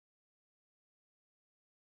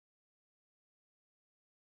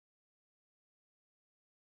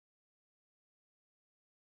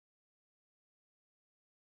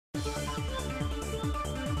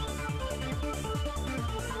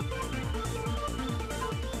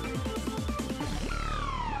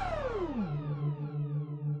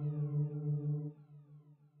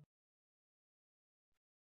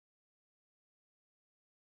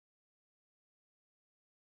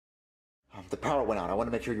The power went out. I want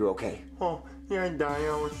to make sure you're okay. Oh, yeah, Daddy,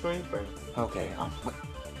 I was sleeping. Okay,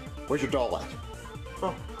 where's your doll at?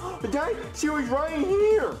 Oh, Dad, she was right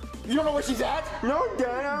here. You don't know where she's at? No,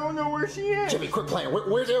 Dad, I don't know where she is. Jimmy, quit playing.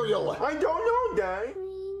 Where's Areola? I don't know, Dad.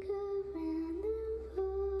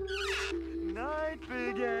 Night,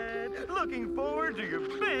 Big Ed. Looking forward to your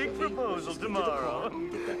big proposal tomorrow.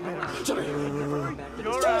 Jimmy!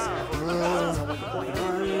 You're out.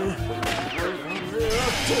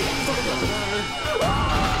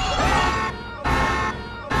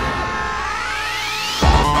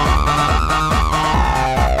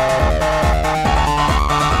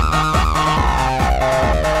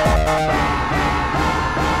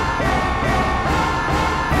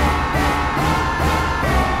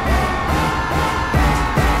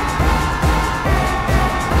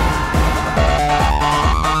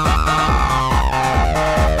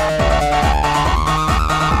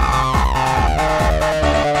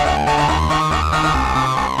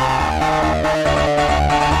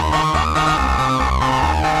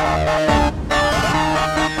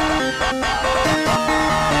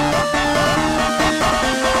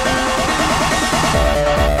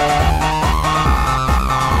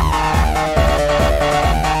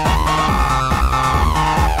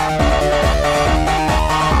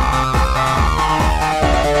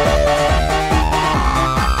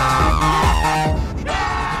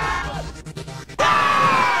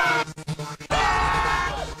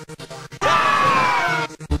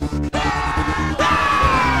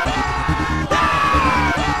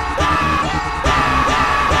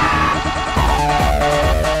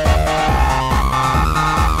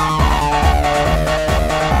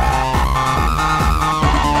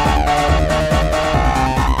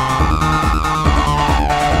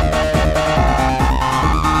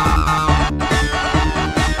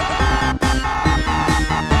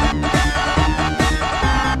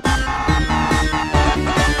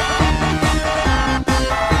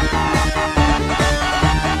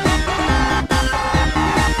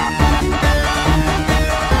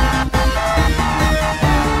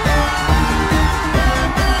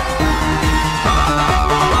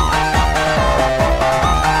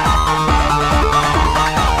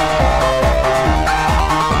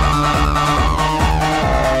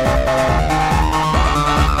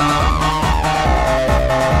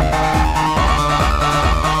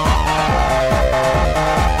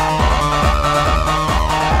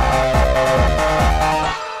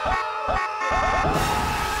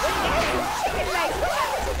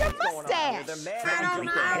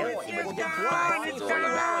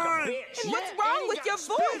 What's wrong with your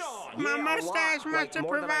voice? My mustache must have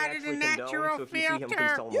provided a natural filter.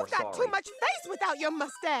 You got too much face without your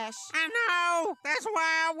mustache. I know. That's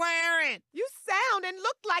why I wear it. You sound and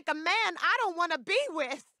look like a man I don't want to be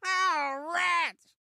with. Oh, rats.